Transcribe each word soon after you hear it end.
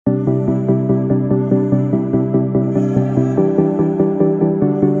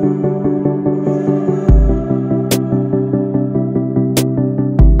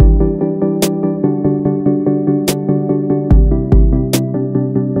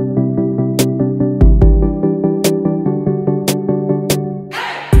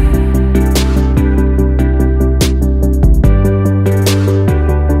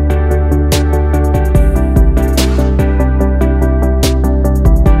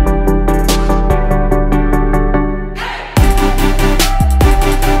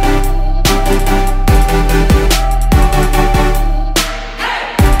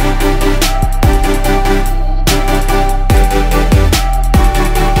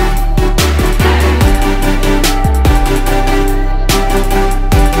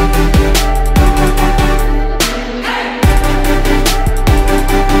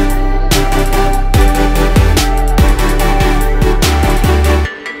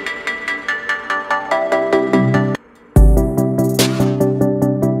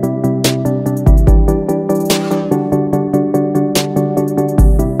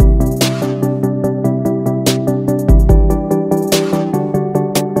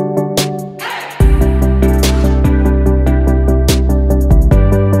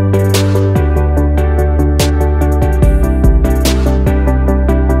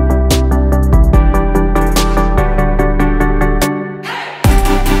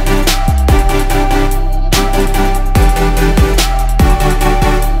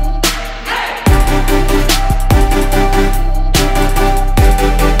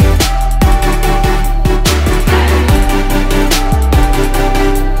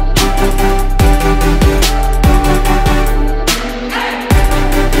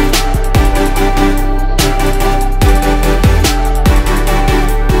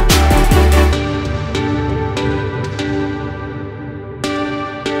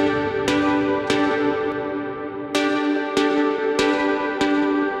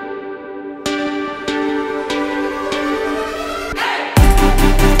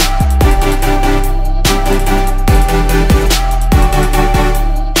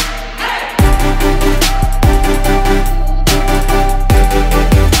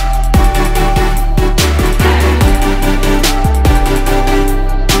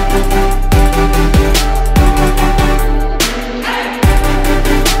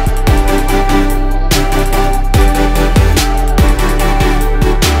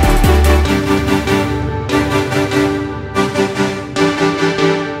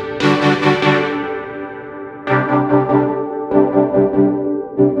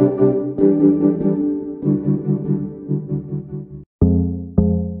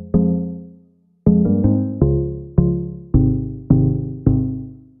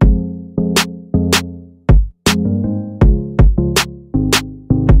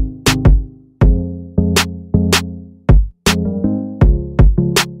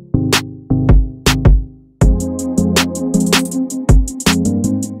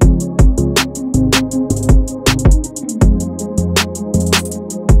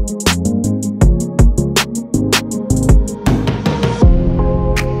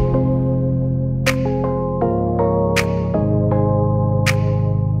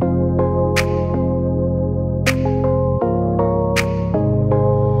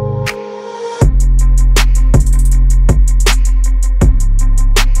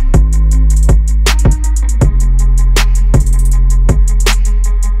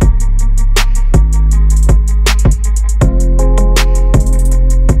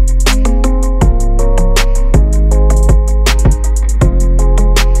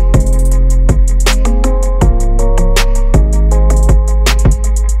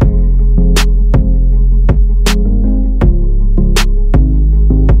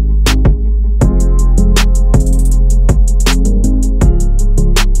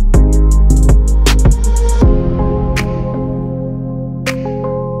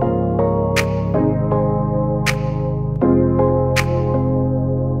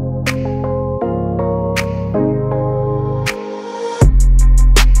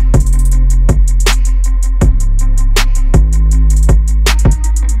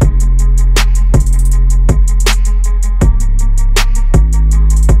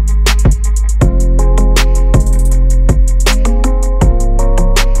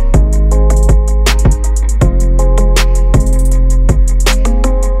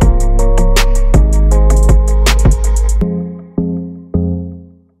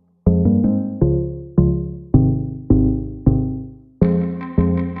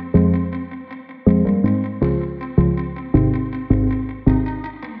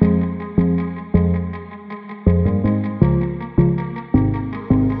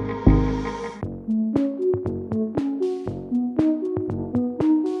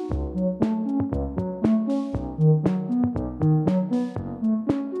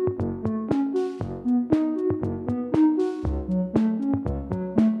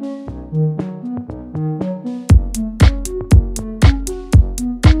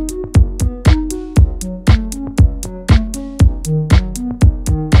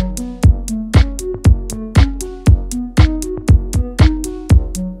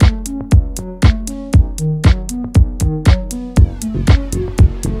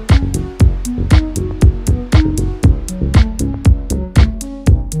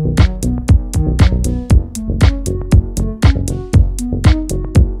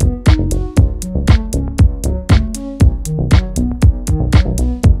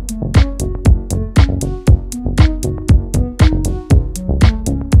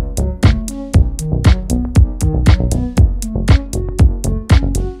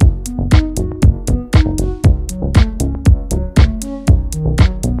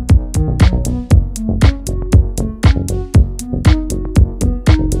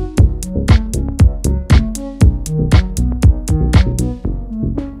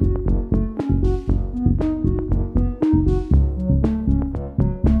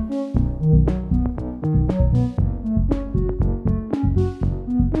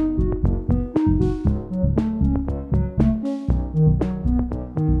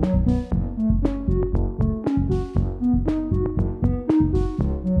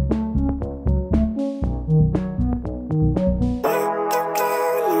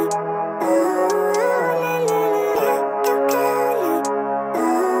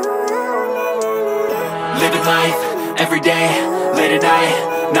Living life, everyday, late at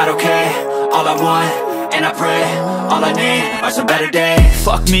night, not okay. All I want, and I pray, all I need are some better days.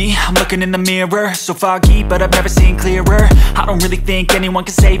 Fuck me, I'm looking in the mirror, so foggy, but I've never seen clearer. I don't really think anyone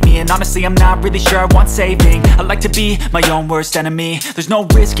can save me, and honestly I'm not really sure I want saving. I like to be my own worst enemy. There's no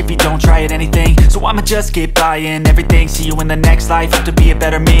risk if you don't try at anything, so I'ma just keep buying everything. See you in the next life, have to be a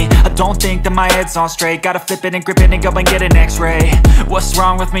better me. I don't think that my head's on straight, gotta flip it and grip it and go and get an x-ray. What's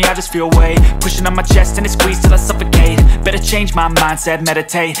wrong with me? I just feel weight pushing on my chest and it squeezes till I suffocate. Better change my mindset,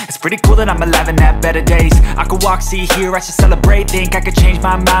 meditate. It's pretty cool that I'm alive and have better days. I could walk, see, hear, I should celebrate. Think I could change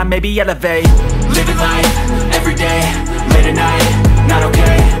my mind, maybe elevate. Living life, everyday, late at night, not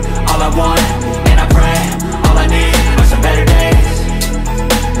okay. All I want, and I pray, all I need are some better days.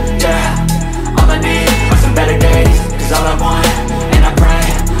 Yeah, all I need are some better days. Cause all I want, and I pray,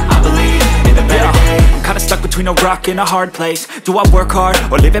 I believe in the better days. I'm kinda stuck between a rock and a hard place. Do I work hard,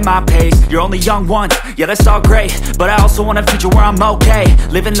 or live at my pace? You're only young once, yeah that's all great, but I also want a future where I'm okay.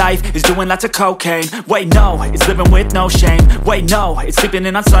 Living life is doing lots of cocaine. Wait no, it's living with no shame. Wait no, it's sleeping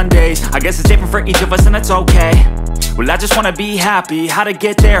in on Sundays. I guess it's different for each of us and that's okay. Well I just wanna be happy, how to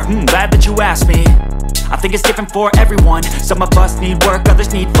get there? Glad that you asked me. I think it's different for everyone. Some of us need work,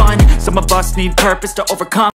 others need fun. Some of us need purpose to overcome.